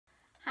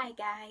Hi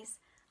guys,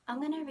 I'm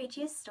going to read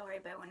you a story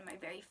by one of my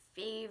very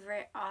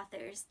favorite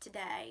authors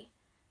today,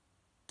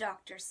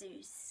 Dr.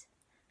 Seuss.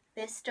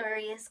 This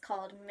story is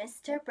called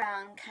Mr.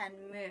 Brown Can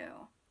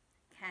Moo.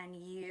 Can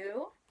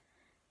you?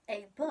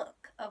 A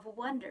book of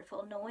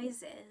wonderful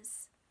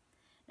noises.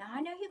 Now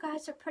I know you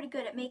guys are pretty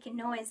good at making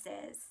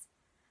noises,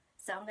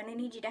 so I'm going to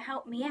need you to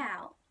help me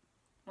out.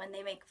 When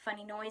they make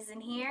funny noise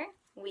in here,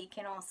 we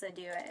can also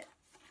do it.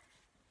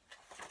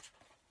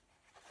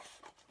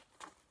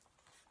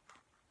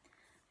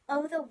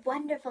 Oh, the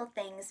wonderful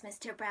things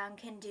Mr. Brown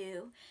can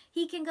do.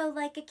 He can go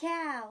like a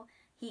cow.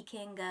 He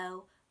can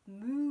go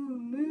moo,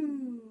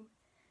 moo.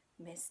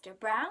 Mr.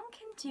 Brown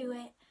can do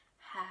it.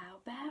 How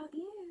about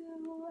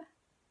you?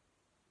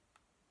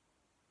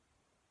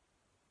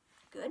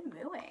 Good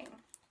mooing.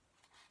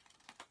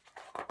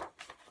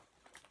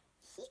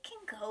 He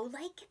can go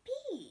like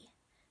a bee.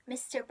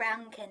 Mr.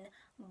 Brown can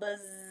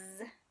buzz.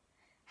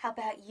 How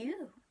about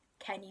you?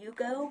 Can you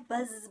go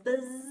buzz,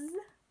 buzz?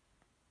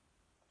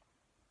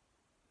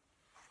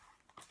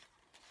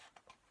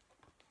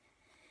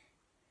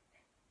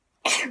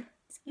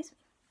 Excuse me.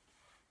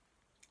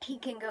 He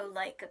can go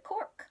like a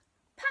cork.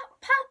 Pop,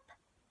 pop,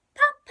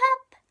 pop,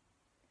 pop.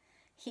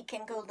 He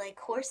can go like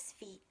horse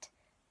feet.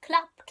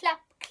 Clop, clop,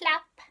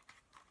 clop.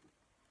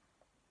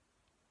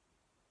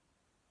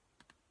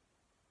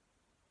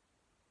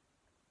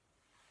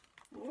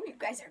 Ooh, you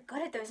guys are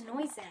good at those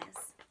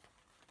noises.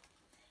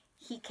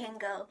 He can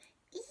go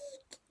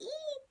eek,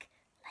 eek,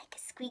 like a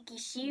squeaky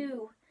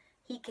shoe.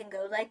 He can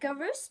go like a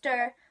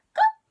rooster.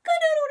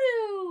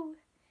 Cock-a-doodle-doo.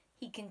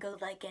 He can go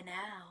like an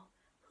owl.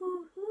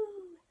 Hoo,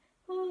 hoo,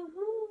 hoo,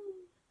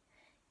 hoo.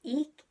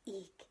 Eek,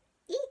 eek,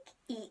 eek,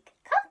 eek,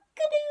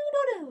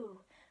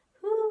 cock-a-doodle-doo.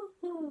 Hoo,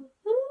 hoo,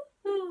 hoo,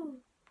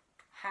 hoo.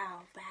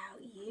 How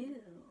about you?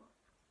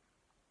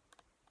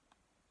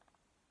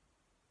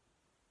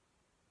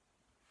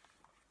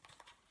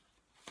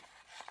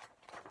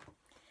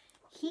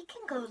 He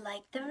can go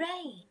like the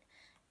rain.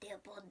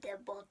 Dibble,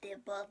 dibble,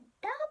 dibble,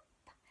 dop.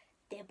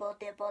 Dibble,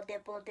 dibble,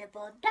 dibble,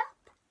 dibble,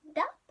 dop,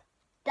 dop,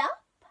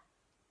 dop.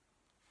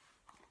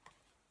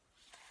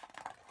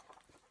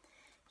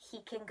 He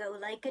can go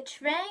like a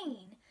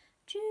train.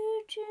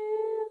 Choo,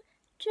 choo,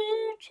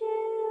 choo,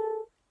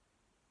 choo.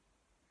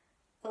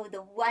 Oh,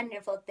 the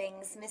wonderful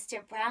things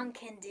Mr. Brown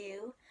can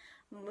do.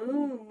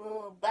 Moo,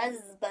 moo,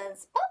 buzz,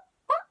 buzz, pop,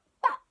 pop,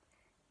 pop.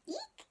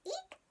 Eek,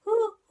 eek,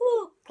 hoo,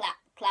 hoo, clap,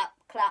 clap,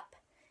 clap.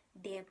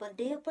 Dibble,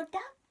 dibble,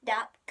 dop,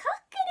 dop,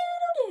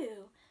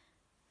 cock-a-doodle-doo.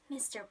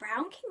 Mr.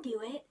 Brown can do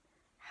it.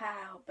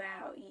 How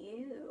about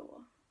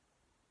you?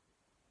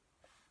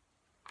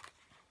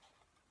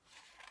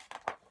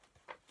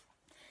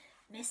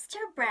 Mr.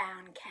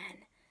 Brown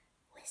can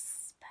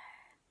whisper,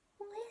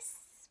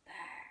 whisper,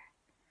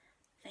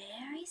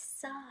 very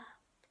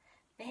soft,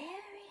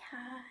 very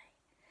high,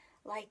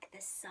 like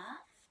the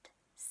soft,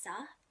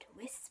 soft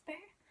whisper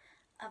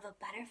of a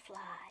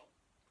butterfly.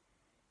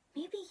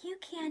 Maybe you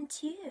can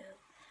too.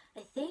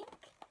 I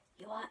think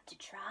you ought to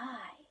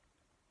try.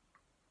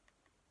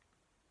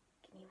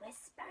 Can you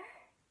whisper?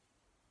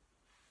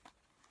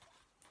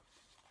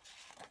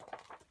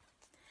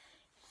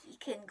 He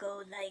can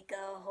go like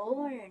a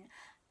horn.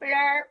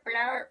 Blurp,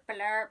 blurp,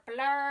 blurp,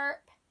 blurp.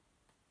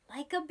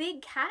 Like a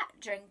big cat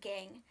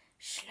drinking.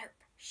 Slurp,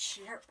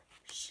 slurp,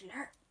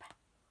 slurp.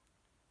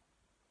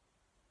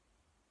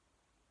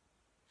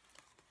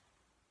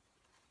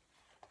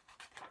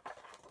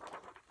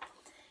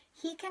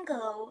 He can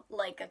go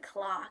like a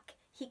clock.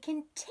 He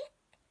can tick.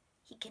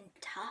 He can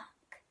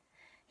talk.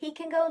 He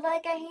can go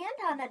like a hand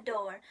on a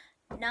door.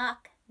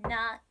 Knock,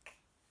 knock.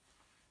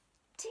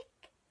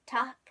 Tick,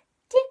 tock,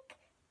 tick,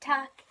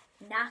 tock.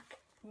 Knock,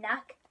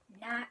 knock,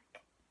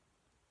 knock.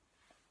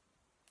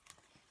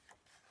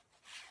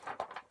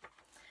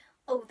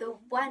 Oh, the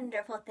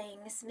wonderful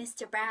things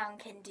Mr. Brown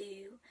can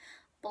do.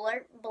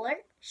 Blurp,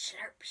 blurp,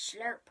 slurp,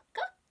 slurp.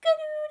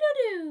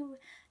 Cock-a-doodle-doo.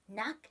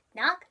 Knock,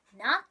 knock,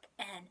 knock,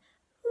 and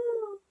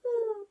hoo,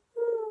 hoo,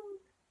 hoo.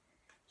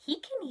 He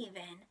can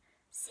even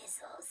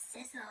sizzle,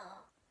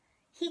 sizzle.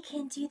 He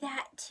can do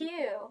that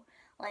too,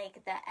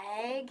 like the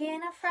egg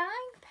in a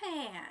frying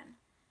pan.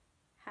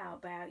 How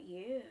about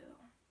you?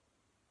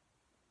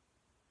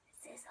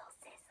 Sizzle,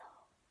 sizzle.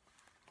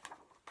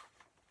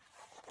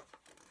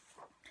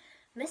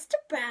 Mr.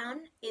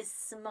 Brown is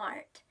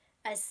smart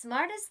as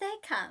they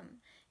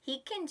come.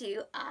 He can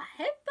do a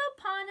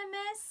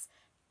hippopotamus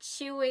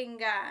chewing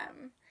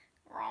gum.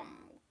 Grum,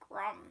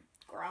 grum,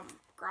 grum,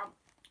 grum,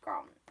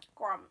 grum,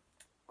 grum,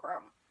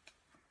 grum.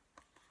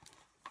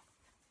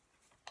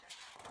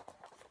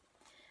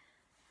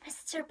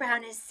 Mr.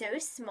 Brown is so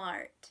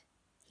smart.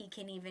 He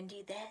can even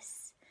do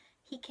this.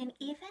 He can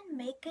even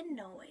make a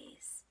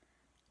noise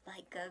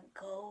like a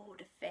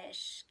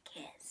goldfish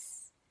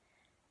kiss.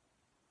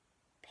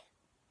 Pip.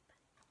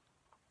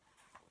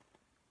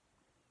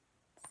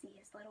 See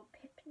his little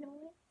pip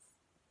noise?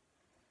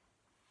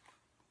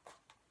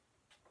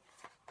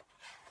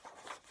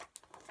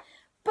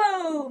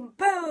 Boom,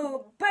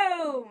 boom,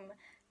 boom.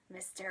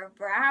 Mr.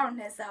 Brown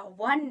is a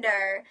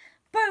wonder.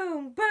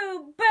 Boom,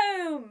 boom,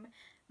 boom.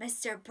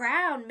 Mr.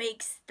 Brown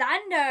makes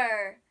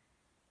thunder.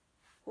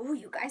 Ooh,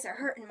 you guys are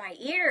hurting my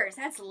ears.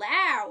 That's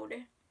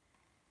loud.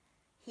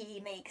 He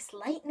makes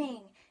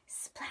lightning.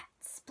 Splat,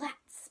 splat,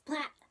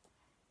 splat.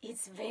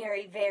 It's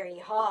very, very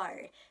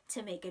hard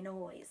to make a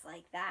noise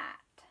like that.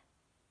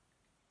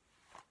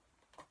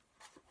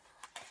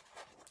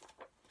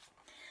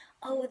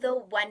 Oh, the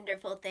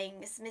wonderful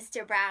things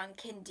Mr. Brown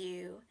can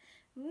do.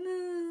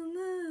 Moo,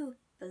 moo,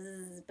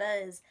 buzz,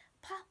 buzz,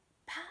 pop,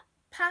 pop,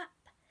 pop.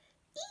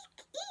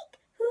 Eek, eek,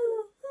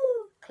 hoo,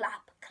 hoo,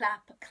 clap,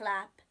 clap,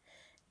 clap.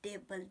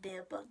 Dibble,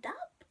 dibble,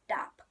 dop,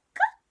 dop,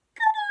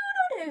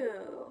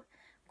 cock-a-doodle-doo.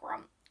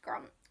 Grump,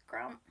 grump,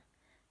 grump.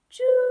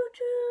 Choo,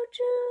 choo,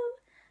 choo.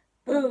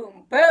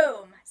 Boom,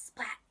 boom.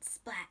 Splat,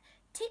 splat.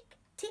 Tick,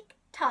 tick,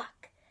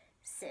 tock.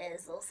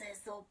 Sizzle,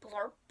 sizzle,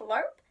 blurp,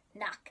 blurp.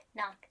 Knock,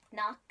 knock,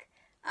 knock.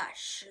 A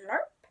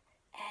slurp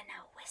and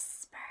a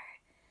whisper.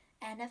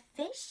 And a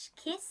fish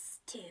kiss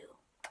too.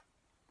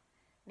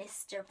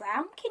 Mr.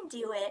 Brown can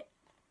do it.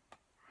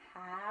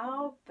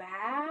 How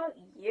about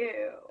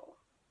you?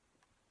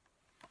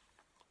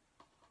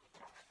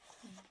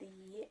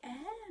 The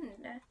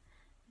end.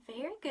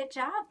 Very good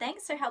job.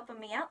 Thanks for helping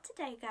me out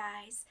today,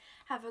 guys.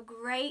 Have a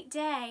great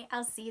day.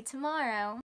 I'll see you tomorrow.